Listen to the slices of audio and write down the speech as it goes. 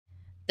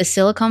The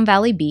Silicon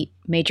Valley Beat,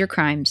 Major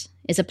Crimes,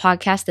 is a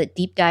podcast that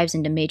deep dives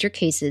into major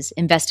cases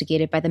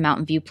investigated by the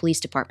Mountain View Police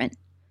Department.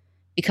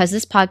 Because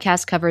this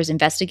podcast covers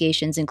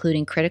investigations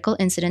including critical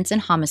incidents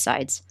and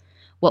homicides,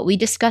 what we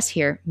discuss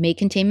here may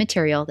contain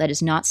material that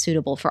is not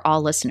suitable for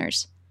all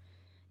listeners.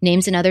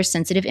 Names and other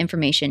sensitive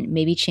information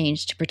may be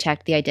changed to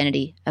protect the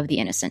identity of the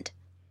innocent.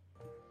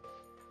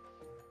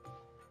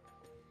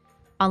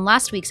 On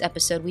last week's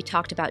episode, we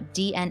talked about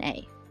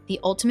DNA, the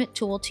ultimate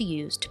tool to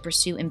use to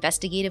pursue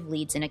investigative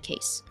leads in a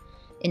case.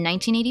 In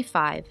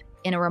 1985,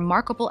 in a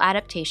remarkable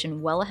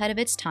adaptation well ahead of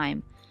its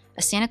time,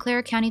 a Santa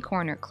Clara County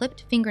coroner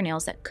clipped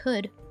fingernails that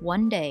could,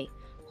 one day,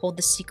 hold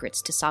the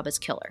secrets to Saba's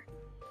killer.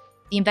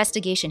 The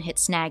investigation hit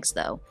snags,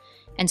 though,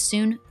 and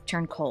soon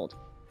turned cold.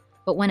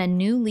 But when a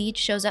new lead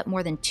shows up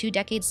more than 2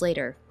 decades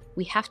later,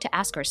 we have to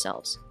ask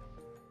ourselves,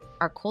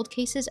 are cold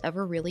cases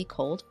ever really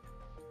cold?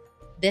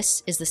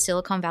 This is the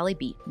Silicon Valley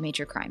Beat,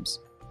 Major Crimes.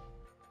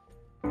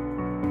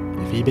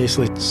 If he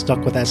basically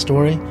stuck with that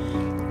story,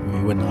 we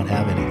would not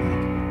have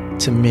anything.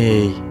 To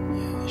me,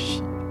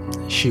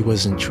 she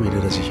wasn't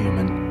treated as a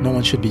human. No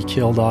one should be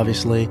killed,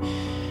 obviously,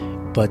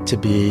 but to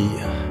be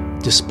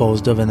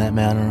disposed of in that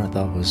manner, I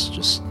thought was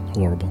just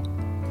horrible.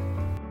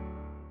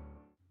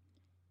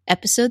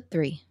 Episode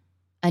 3,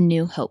 A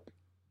New Hope.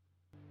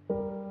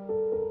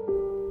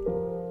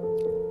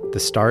 The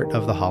start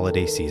of the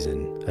holiday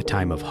season, a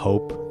time of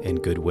hope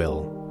and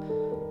goodwill.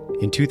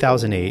 In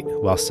 2008,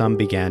 while some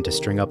began to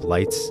string up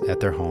lights at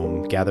their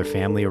home, gather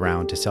family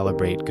around to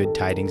celebrate good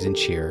tidings and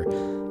cheer,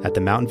 at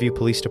the Mountain View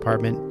Police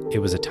Department, it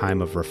was a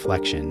time of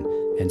reflection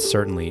and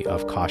certainly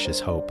of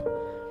cautious hope.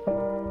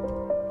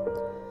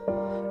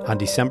 On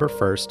December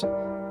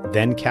 1st,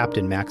 then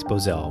Captain Max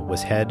Bozell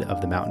was head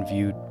of the Mountain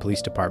View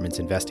Police Department's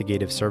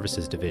Investigative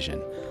Services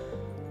Division,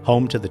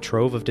 home to the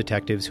trove of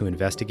detectives who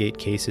investigate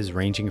cases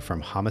ranging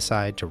from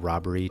homicide to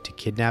robbery to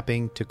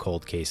kidnapping to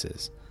cold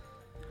cases.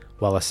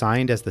 While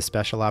assigned as the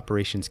Special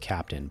Operations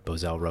Captain,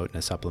 Bozell wrote in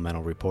a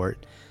supplemental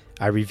report,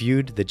 I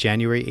reviewed the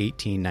January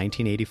 18,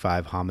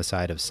 1985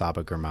 homicide of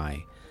Saba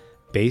Girmay.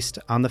 Based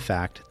on the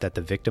fact that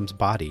the victim's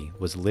body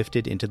was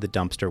lifted into the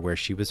dumpster where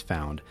she was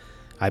found,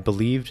 I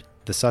believed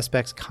the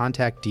suspect's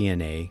contact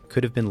DNA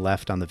could have been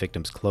left on the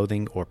victim's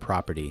clothing or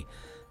property.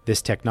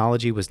 This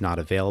technology was not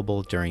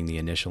available during the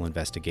initial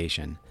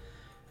investigation.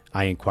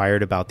 I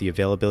inquired about the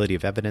availability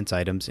of evidence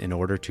items in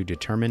order to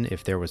determine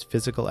if there was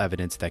physical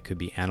evidence that could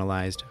be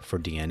analyzed for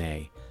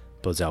DNA,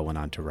 Bozell went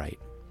on to write.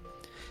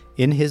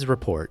 In his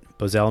report,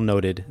 Bozell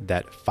noted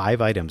that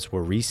 5 items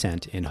were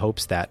resent in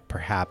hopes that,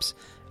 perhaps,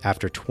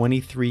 after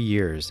 23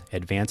 years,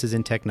 advances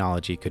in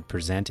technology could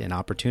present an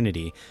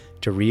opportunity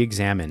to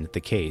re-examine the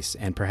case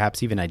and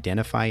perhaps even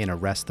identify and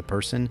arrest the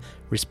person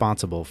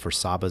responsible for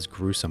Saba's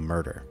gruesome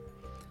murder.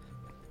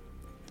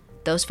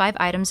 Those 5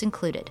 items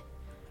included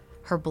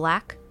her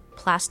black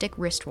plastic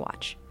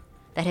wristwatch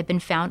that had been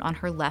found on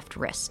her left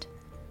wrist,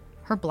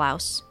 her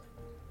blouse,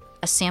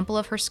 a sample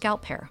of her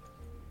scalp hair,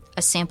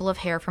 a sample of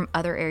hair from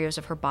other areas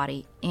of her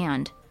body,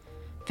 and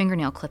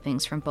fingernail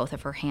clippings from both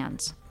of her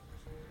hands.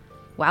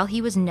 While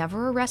he was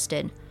never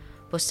arrested,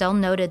 Bozell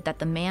noted that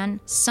the man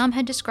some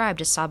had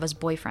described as Saba's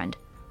boyfriend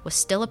was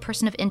still a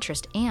person of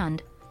interest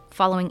and,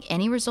 following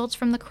any results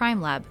from the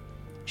crime lab,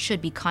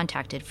 should be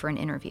contacted for an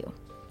interview.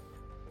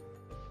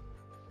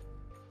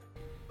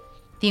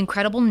 The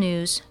incredible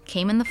news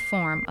came in the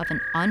form of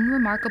an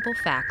unremarkable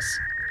fax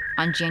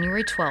on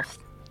January 12,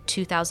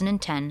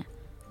 2010,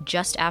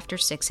 just after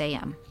 6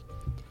 a.m.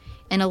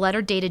 In a letter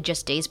dated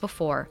just days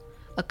before,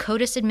 a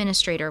CODIS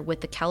administrator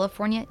with the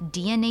California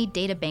DNA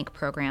Data Bank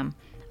Program,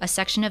 a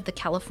section of the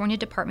California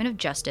Department of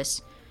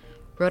Justice,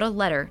 wrote a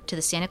letter to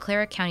the Santa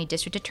Clara County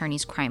District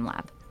Attorney's Crime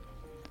Lab.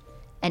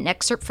 An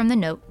excerpt from the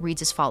note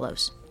reads as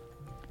follows.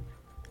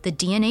 The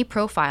DNA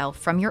profile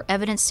from your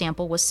evidence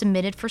sample was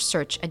submitted for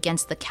search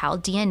against the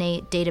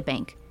CalDNA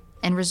databank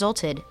and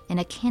resulted in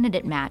a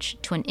candidate match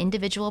to an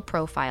individual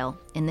profile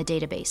in the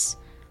database.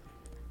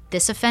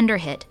 This offender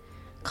hit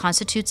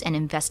constitutes an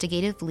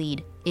investigative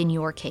lead in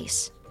your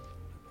case.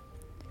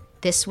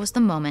 This was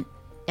the moment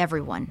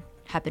everyone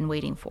had been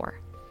waiting for.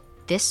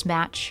 This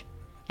match,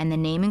 and the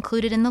name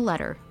included in the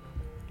letter,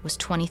 was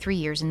 23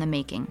 years in the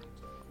making.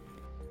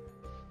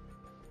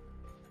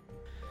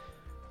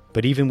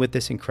 But even with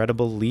this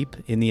incredible leap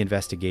in the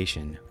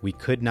investigation, we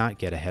could not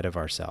get ahead of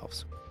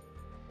ourselves.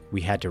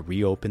 We had to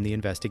reopen the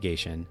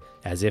investigation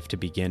as if to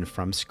begin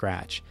from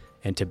scratch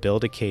and to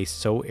build a case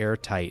so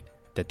airtight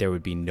that there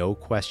would be no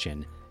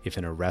question if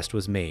an arrest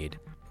was made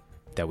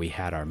that we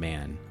had our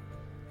man.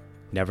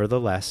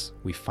 Nevertheless,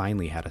 we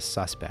finally had a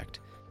suspect.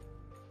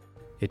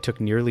 It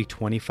took nearly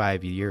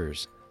 25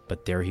 years,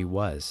 but there he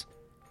was.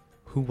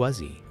 Who was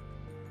he?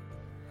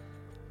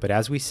 But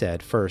as we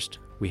said, first,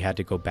 we had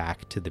to go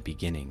back to the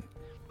beginning.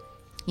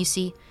 You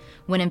see,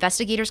 when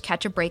investigators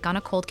catch a break on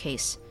a cold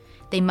case,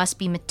 they must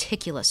be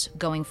meticulous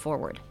going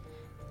forward.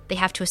 They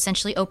have to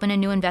essentially open a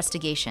new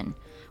investigation,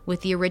 with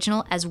the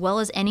original as well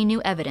as any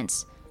new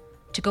evidence,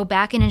 to go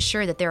back and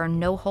ensure that there are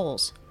no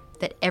holes,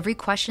 that every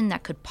question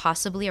that could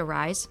possibly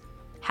arise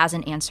has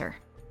an answer.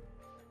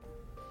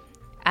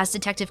 as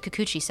Detective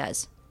Kikuchi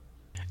says.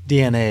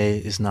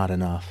 DNA is not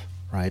enough,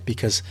 right?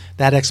 Because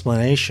that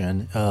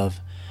explanation of,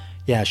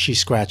 yeah, she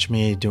scratched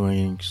me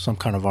during some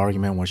kind of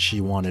argument when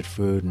she wanted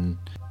food, and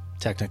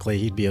technically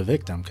he'd be a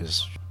victim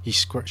because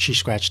she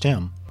scratched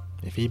him.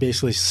 If he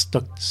basically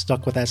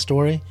stuck with that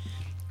story,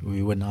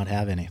 we would not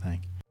have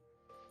anything.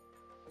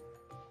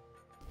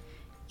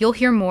 You'll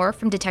hear more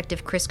from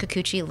Detective Chris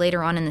Kikuchi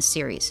later on in the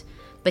series,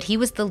 but he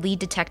was the lead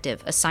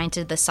detective assigned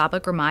to the Saba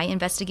Gurmai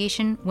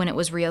investigation when it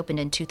was reopened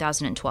in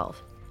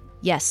 2012.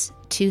 Yes,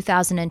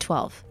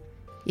 2012.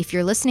 If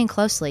you're listening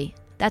closely,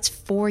 that's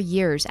 4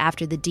 years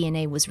after the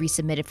DNA was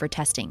resubmitted for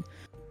testing.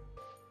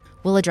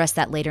 We'll address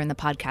that later in the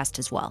podcast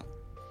as well.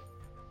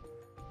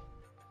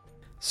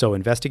 So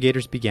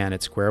investigators began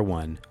at square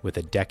one with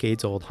a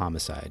decades-old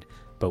homicide,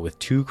 but with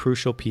two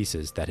crucial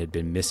pieces that had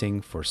been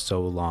missing for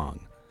so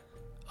long: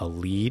 a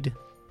lead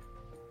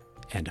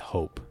and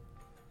hope.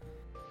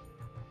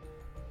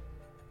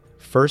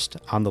 First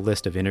on the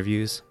list of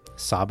interviews,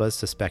 Saba's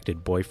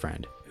suspected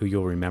boyfriend, who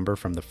you'll remember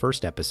from the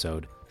first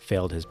episode,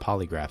 failed his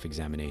polygraph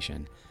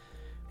examination.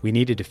 We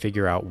needed to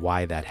figure out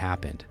why that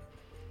happened.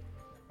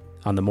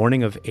 On the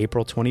morning of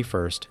April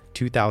 21st,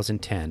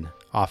 2010,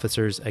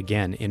 officers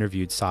again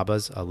interviewed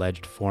Saba's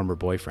alleged former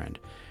boyfriend.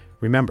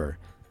 Remember,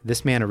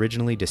 this man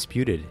originally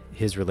disputed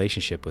his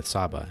relationship with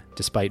Saba,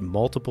 despite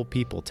multiple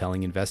people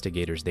telling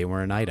investigators they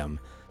were an item.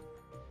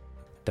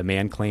 The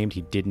man claimed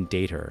he didn't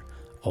date her,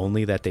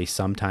 only that they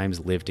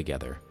sometimes lived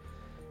together.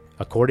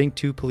 According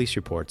to police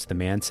reports, the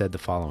man said the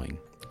following,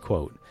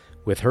 quote,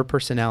 "With her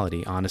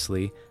personality,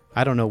 honestly,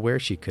 I don't know where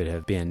she could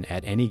have been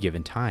at any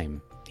given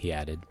time," he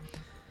added.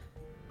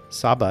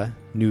 Saba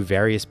knew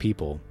various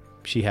people.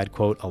 She had,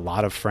 quote, "a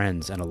lot of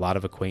friends and a lot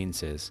of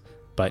acquaintances,"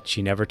 but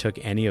she never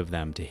took any of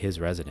them to his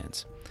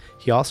residence.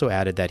 He also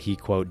added that he,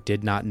 quote,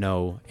 "did not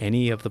know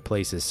any of the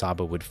places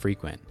Saba would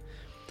frequent."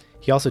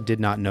 He also did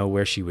not know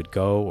where she would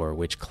go or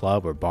which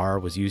club or bar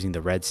was using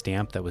the red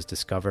stamp that was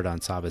discovered on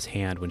Saba's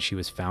hand when she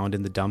was found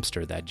in the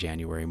dumpster that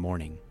January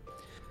morning.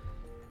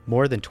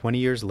 More than 20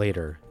 years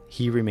later,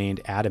 he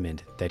remained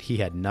adamant that he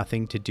had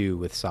nothing to do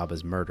with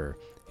Saba's murder,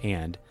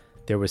 and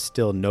there was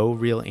still no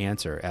real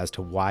answer as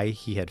to why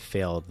he had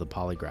failed the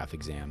polygraph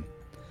exam.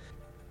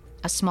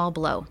 A small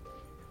blow.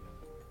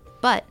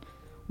 But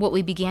what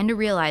we began to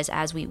realize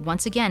as we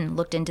once again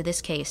looked into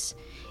this case,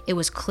 it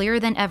was clearer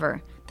than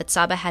ever that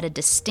Saba had a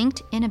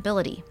distinct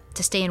inability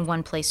to stay in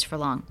one place for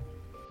long.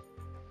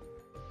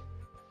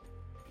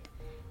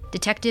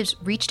 Detectives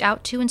reached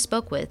out to and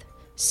spoke with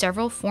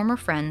several former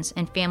friends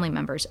and family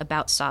members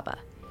about Saba.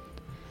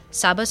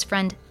 Saba's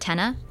friend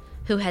Tenna,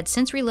 who had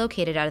since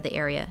relocated out of the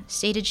area,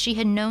 stated she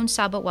had known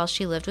Saba while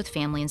she lived with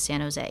family in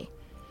San Jose.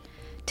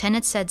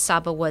 Tenna said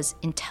Saba was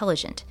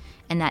intelligent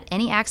and that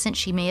any accent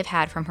she may have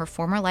had from her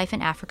former life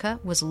in Africa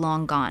was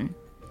long gone.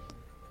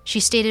 She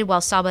stated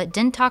while Saba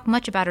didn't talk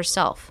much about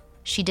herself,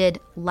 she did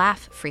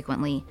laugh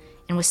frequently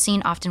and was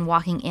seen often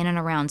walking in and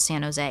around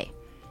San Jose.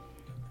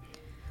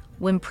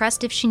 When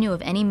pressed if she knew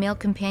of any male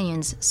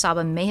companions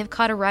Saba may have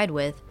caught a ride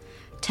with,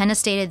 Tenna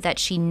stated that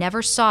she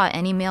never saw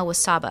any male with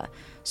Saba,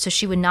 so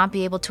she would not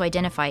be able to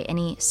identify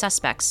any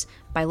suspects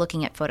by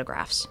looking at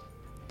photographs.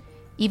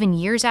 Even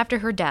years after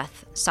her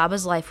death,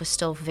 Saba's life was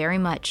still very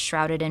much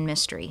shrouded in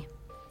mystery.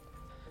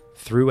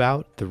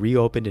 Throughout the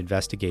reopened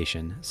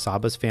investigation,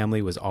 Saba's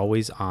family was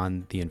always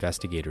on the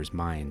investigators'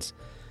 minds.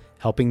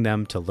 Helping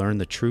them to learn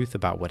the truth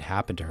about what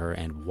happened to her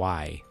and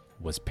why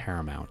was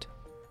paramount.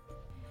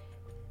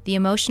 The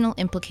emotional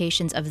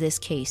implications of this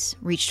case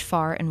reached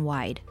far and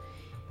wide.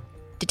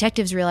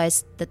 Detectives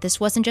realized that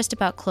this wasn't just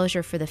about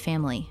closure for the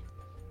family.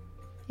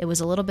 It was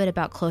a little bit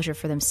about closure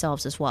for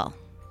themselves as well.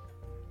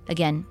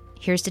 Again,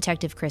 here's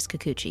Detective Chris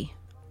Kikuchi.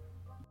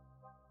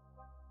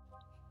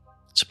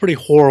 It's a pretty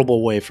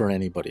horrible way for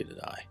anybody to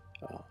die,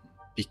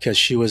 because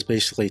she was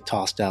basically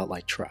tossed out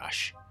like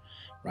trash,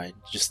 right?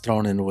 Just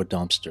thrown into a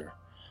dumpster,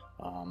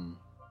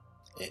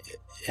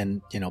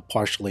 and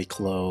partially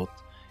clothed.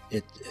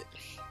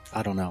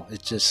 I don't know.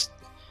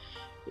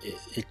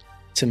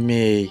 To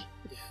me,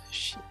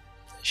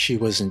 she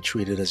wasn't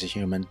treated as a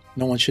human.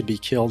 No one should be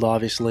killed,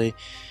 obviously,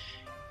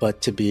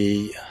 but to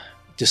be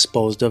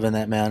disposed of in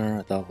that manner,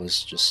 I thought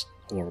was just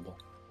horrible.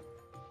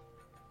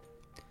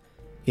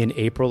 In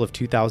April of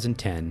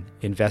 2010,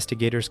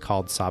 investigators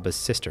called Saba's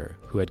sister,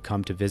 who had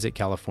come to visit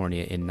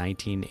California in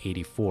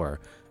 1984,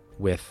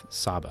 with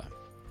Saba.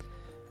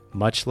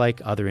 Much like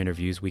other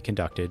interviews we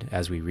conducted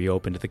as we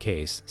reopened the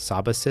case,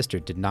 Saba's sister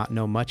did not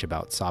know much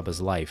about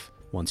Saba's life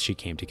once she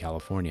came to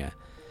California.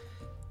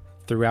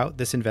 Throughout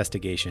this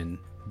investigation,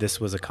 this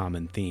was a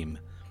common theme.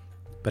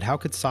 But how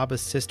could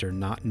Saba's sister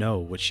not know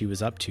what she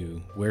was up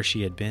to, where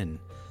she had been?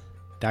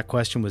 That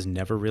question was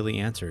never really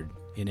answered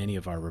in any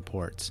of our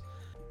reports.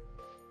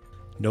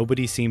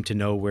 Nobody seemed to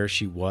know where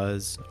she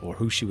was or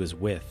who she was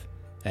with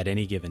at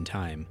any given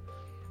time.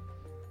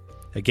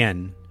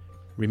 Again,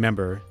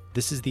 remember,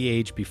 this is the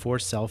age before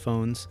cell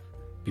phones,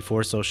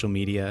 before social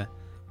media,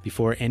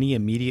 before any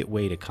immediate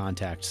way to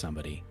contact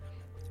somebody.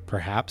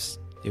 Perhaps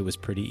it was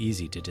pretty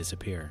easy to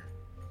disappear.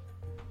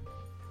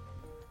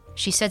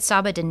 She said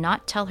Saba did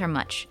not tell her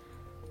much,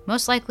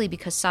 most likely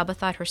because Saba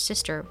thought her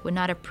sister would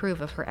not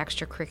approve of her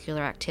extracurricular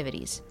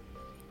activities.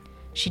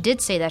 She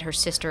did say that her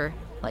sister,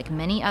 like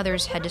many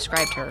others had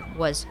described her,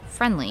 was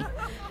friendly,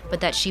 but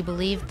that she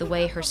believed the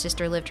way her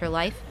sister lived her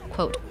life,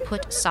 quote,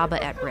 put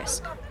Saba at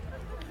risk.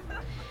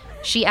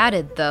 She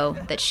added, though,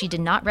 that she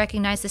did not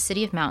recognize the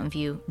city of Mountain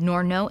View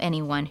nor know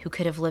anyone who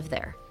could have lived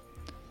there.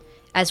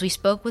 As we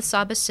spoke with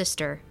Saba's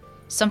sister,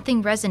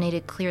 something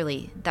resonated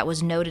clearly that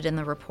was noted in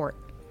the report.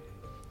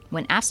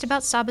 When asked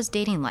about Saba's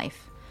dating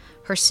life,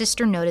 her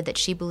sister noted that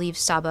she believed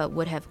Saba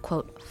would have,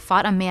 quote,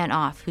 fought a man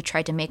off who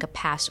tried to make a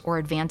pass or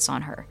advance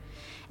on her,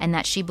 and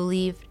that she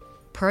believed,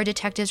 per a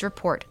detective's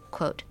report,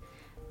 quote,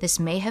 this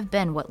may have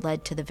been what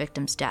led to the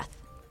victim's death.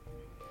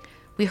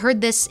 We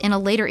heard this in a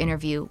later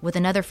interview with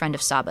another friend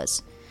of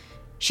Saba's.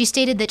 She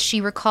stated that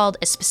she recalled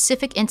a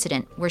specific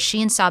incident where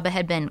she and Saba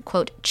had been,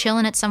 quote,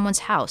 chillin' at someone's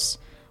house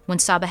when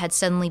Saba had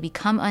suddenly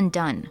become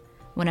undone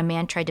when a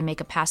man tried to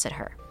make a pass at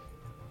her.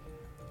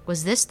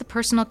 Was this the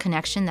personal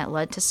connection that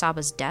led to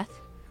Saba's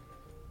death?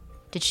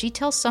 Did she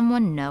tell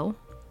someone no?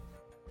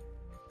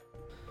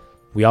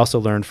 We also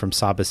learned from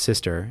Saba's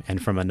sister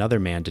and from another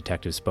man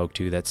detective spoke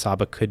to that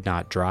Saba could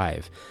not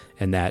drive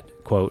and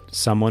that, quote,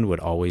 someone would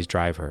always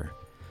drive her.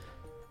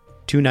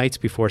 2 nights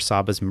before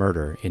Saba's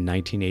murder in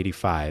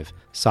 1985,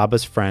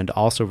 Saba's friend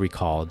also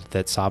recalled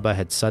that Saba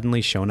had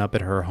suddenly shown up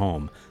at her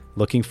home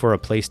looking for a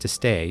place to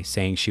stay,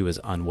 saying she was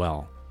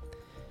unwell.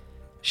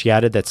 She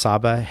added that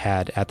Saba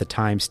had at the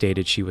time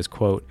stated she was,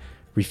 quote,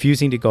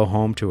 refusing to go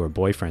home to her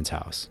boyfriend's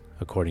house,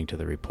 according to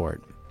the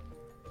report.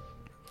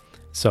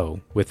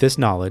 So, with this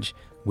knowledge,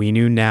 we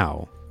knew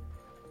now.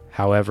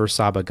 However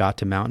Saba got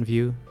to Mountain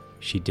View,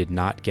 she did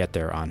not get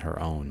there on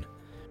her own.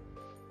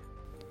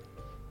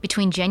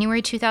 Between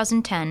January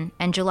 2010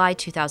 and July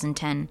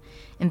 2010,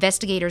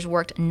 investigators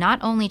worked not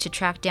only to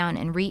track down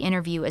and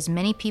re-interview as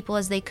many people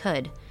as they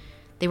could,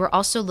 they were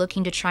also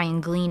looking to try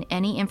and glean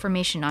any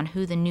information on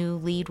who the new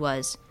lead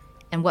was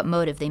and what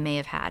motive they may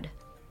have had.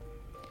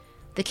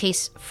 The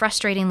case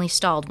frustratingly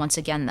stalled once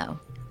again, though,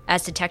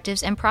 as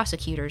detectives and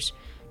prosecutors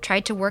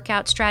tried to work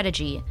out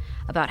strategy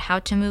about how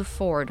to move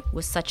forward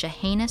with such a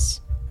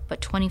heinous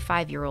but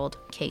 25-year-old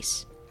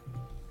case.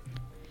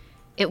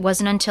 It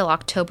wasn't until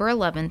October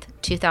 11th,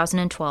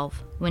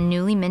 2012, when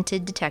newly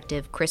minted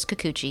detective Chris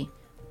Kikuchi,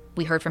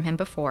 we heard from him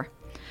before,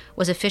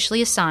 was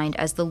officially assigned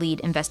as the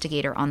lead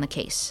investigator on the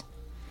case.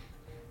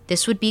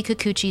 This would be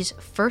Kikuchi's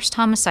first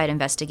homicide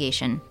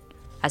investigation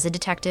as a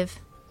detective,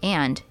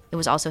 and it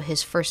was also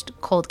his first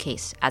cold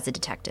case as a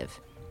detective.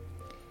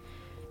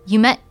 You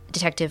met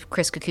Detective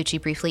Chris Kikuchi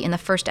briefly in the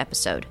first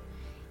episode.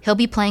 He'll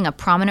be playing a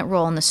prominent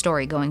role in the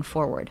story going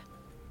forward.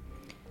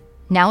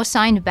 Now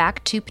assigned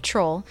back to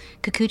patrol,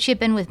 Kikuchi had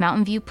been with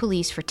Mountain View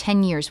Police for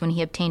 10 years when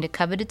he obtained a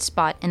coveted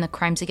spot in the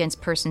Crimes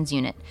Against Persons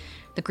Unit,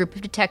 the group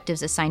of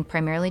detectives assigned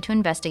primarily to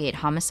investigate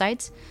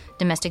homicides,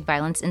 domestic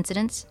violence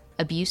incidents,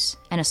 abuse,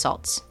 and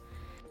assaults.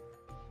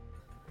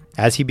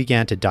 As he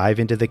began to dive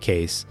into the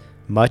case,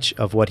 much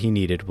of what he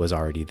needed was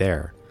already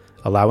there,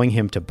 allowing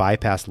him to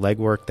bypass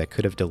legwork that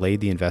could have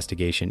delayed the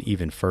investigation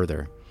even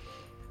further.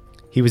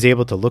 He was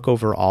able to look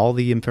over all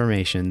the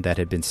information that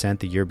had been sent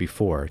the year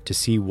before to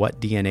see what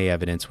DNA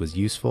evidence was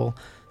useful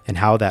and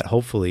how that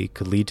hopefully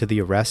could lead to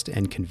the arrest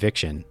and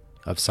conviction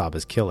of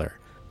Saba's killer.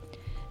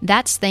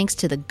 That's thanks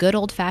to the good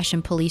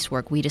old-fashioned police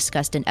work we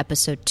discussed in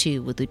Episode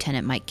 2 with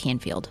Lieutenant Mike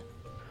Canfield.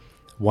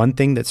 One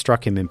thing that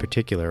struck him in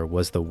particular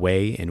was the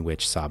way in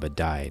which Saba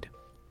died.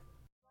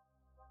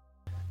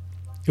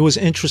 It was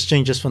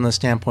interesting just from the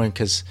standpoint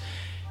because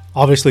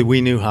obviously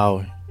we knew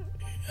how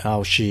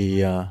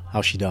she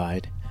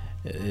died.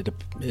 It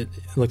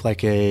looked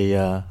like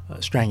a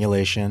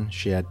strangulation.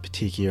 She had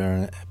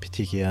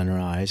petechia in her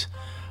eyes.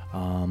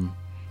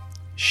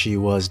 She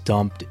was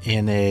dumped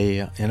in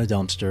a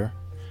dumpster.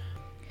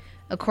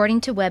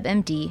 According to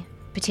WebMD,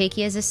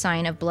 petechia is a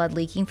sign of blood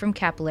leaking from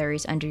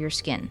capillaries under your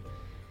skin.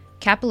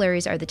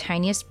 Capillaries are the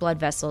tiniest blood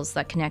vessels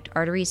that connect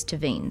arteries to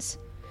veins.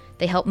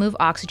 They help move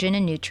oxygen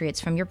and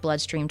nutrients from your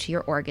bloodstream to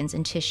your organs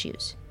and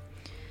tissues.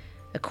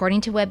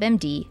 According to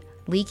WebMD,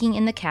 leaking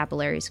in the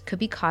capillaries could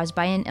be caused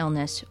by an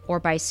illness or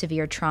by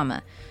severe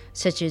trauma,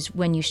 such as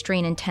when you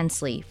strain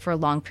intensely for a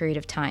long period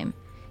of time,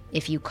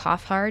 if you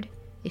cough hard,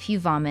 if you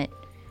vomit,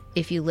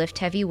 if you lift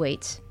heavy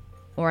weights,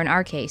 or in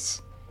our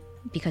case,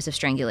 because of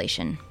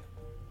strangulation.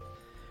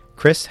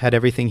 Chris had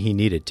everything he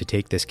needed to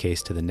take this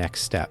case to the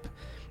next step.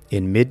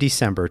 In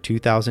mid-December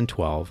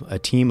 2012, a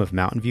team of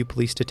Mountain View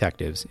Police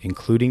detectives,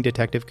 including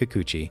Detective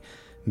Kikuchi,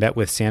 met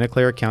with Santa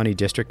Clara County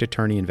District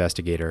Attorney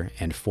investigator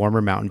and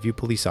former Mountain View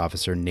police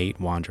officer Nate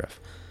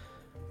Wandriff.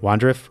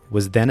 Wandriff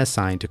was then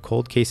assigned to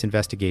cold case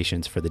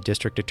investigations for the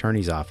District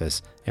Attorney's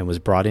Office and was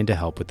brought in to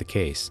help with the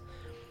case.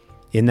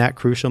 In that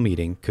crucial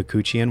meeting,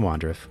 Kikuchi and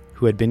Wandriff,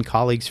 who had been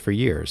colleagues for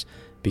years,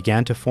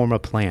 began to form a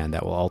plan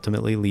that will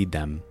ultimately lead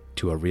them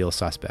to a real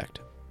suspect.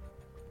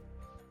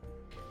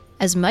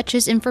 As much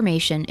as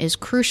information is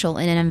crucial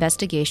in an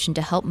investigation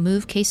to help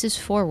move cases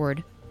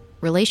forward,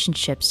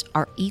 relationships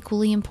are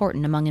equally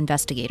important among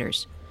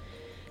investigators.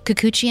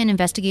 Kikuchi and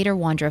investigator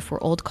Wandruff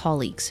were old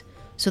colleagues,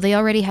 so they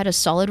already had a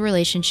solid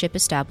relationship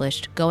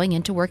established going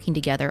into working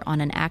together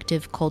on an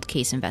active cold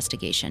case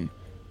investigation.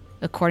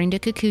 According to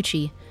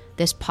Kikuchi,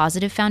 this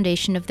positive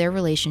foundation of their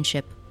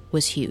relationship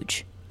was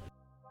huge.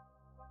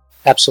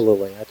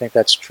 Absolutely. I think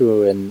that's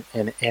true in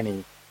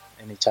any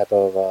type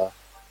of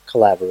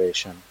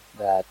collaboration.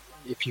 That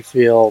if you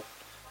feel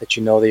that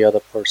you know the other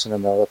person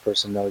and the other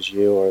person knows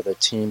you, or the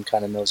team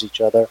kind of knows each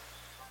other,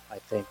 I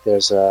think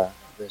there's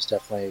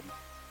definitely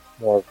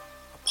more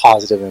a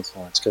positive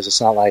influence, because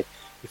it's not like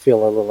you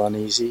feel a little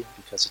uneasy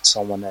because it's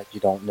someone that you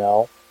don't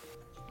know.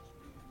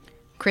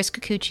 Chris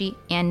Kikuchi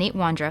and Nate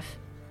Wandruff,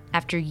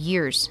 after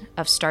years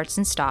of starts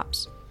and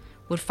stops,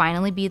 would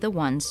finally be the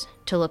ones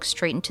to look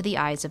straight into the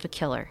eyes of a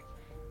killer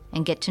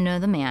and get to know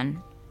the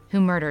man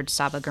who murdered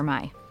Saba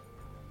Girmay.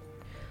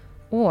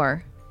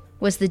 Or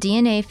was the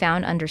DNA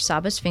found under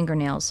Saba's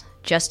fingernails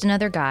just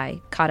another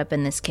guy caught up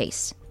in this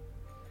case?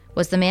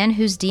 Was the man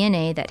whose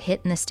DNA that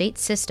hit in the state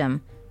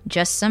system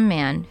just some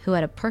man who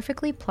had a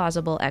perfectly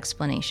plausible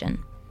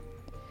explanation?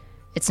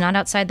 It's not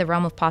outside the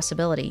realm of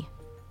possibility.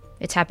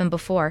 It's happened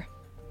before.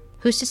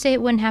 Who's to say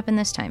it wouldn't happen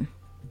this time?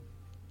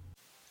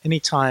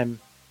 Anytime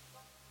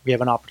we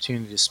have an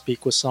opportunity to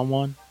speak with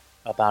someone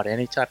about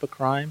any type of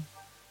crime,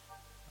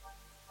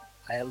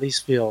 I at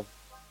least feel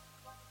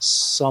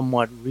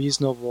somewhat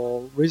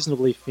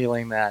reasonably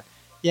feeling that,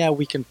 yeah,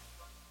 we can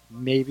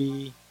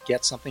maybe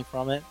get something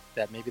from it,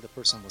 that maybe the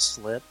person was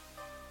slipped.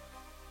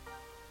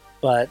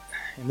 But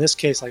in this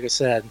case, like I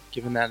said,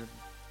 given that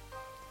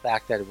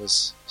fact that it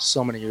was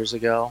so many years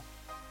ago,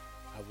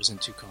 I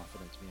wasn't too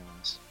confident, to be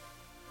honest.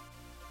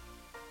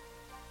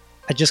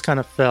 I just kind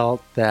of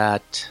felt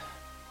that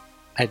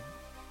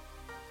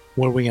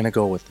where are we going to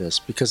go with this?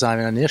 Because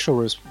my initial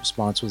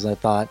response was, I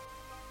thought,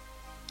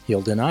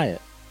 he'll deny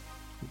it.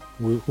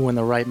 Who in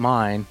the right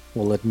mind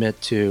will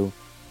admit to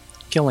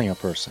killing a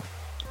person,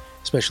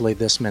 especially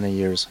this many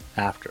years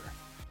after?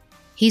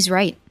 He's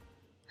right.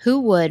 Who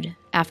would,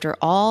 after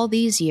all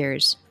these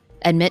years,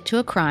 admit to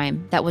a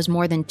crime that was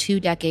more than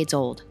 2 decades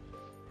old?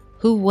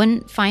 Who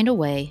wouldn't find a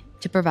way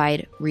to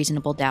provide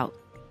reasonable doubt?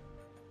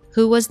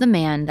 Who was the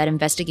man that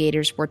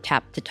investigators were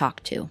tapped to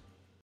talk to?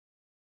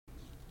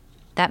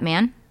 That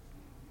man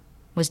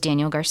was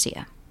Daniel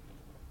Garcia.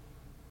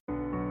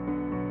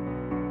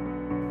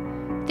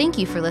 Thank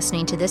you for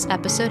listening to this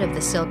episode of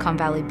the Silicon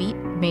Valley Beat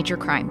Major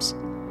Crimes.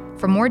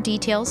 For more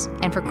details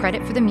and for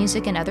credit for the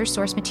music and other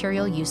source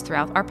material used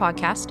throughout our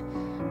podcast,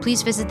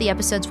 please visit the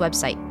episode's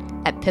website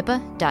at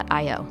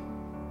pippa.io.